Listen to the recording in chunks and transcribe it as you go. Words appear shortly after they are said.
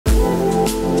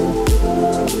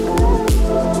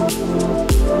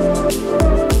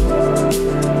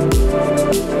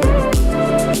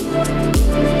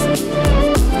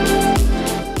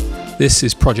This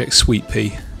is Project Sweet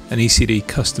Pea, an ECD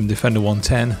custom Defender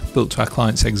 110 built to our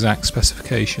client's exact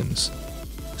specifications.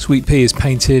 Sweet Pea is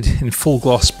painted in full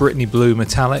gloss Brittany blue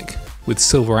metallic with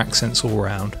silver accents all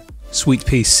round. Sweet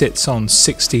Pea sits on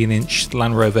 16-inch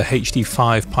Land Rover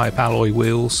HD5 pipe alloy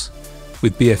wheels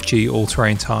with BFG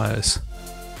all-terrain tyres.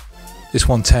 This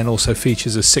 110 also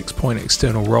features a 6-point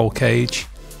external roll cage,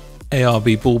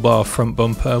 ARB bull bar front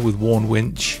bumper with worn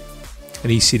winch, an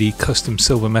ECD custom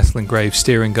silver metal engraved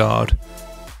steering guard,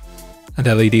 and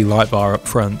LED light bar up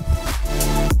front.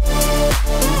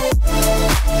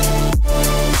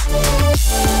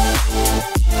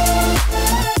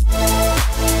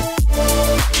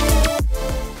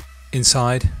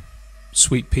 Inside,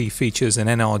 Sweet Pea features an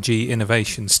NRG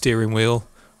Innovation steering wheel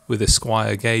with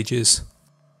Esquire gauges,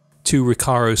 2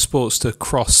 Recaro Sportster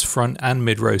Cross front and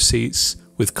mid-row seats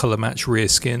with colour match rear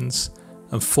skins,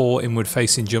 and 4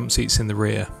 inward-facing jump seats in the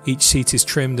rear. Each seat is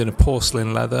trimmed in a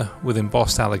porcelain leather with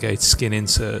embossed alligator skin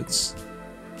inserts.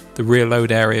 The rear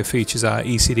load area features our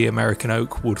ECD American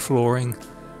Oak wood flooring,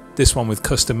 this one with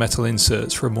custom metal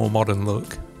inserts for a more modern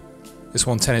look. This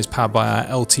 110 is powered by our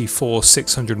LT4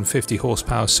 650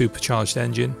 horsepower supercharged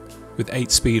engine with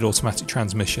 8-speed automatic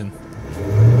transmission.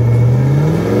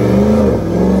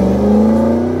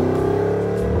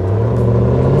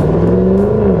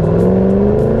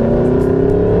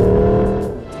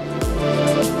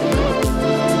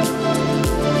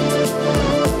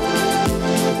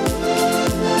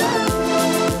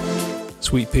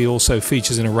 Sweet Pea also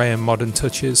features an array of modern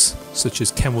touches such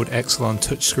as Kenwood Exelon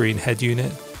touchscreen head unit,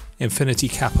 Infinity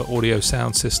Kappa audio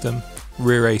sound system,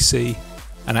 rear AC,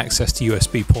 and access to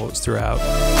USB ports throughout.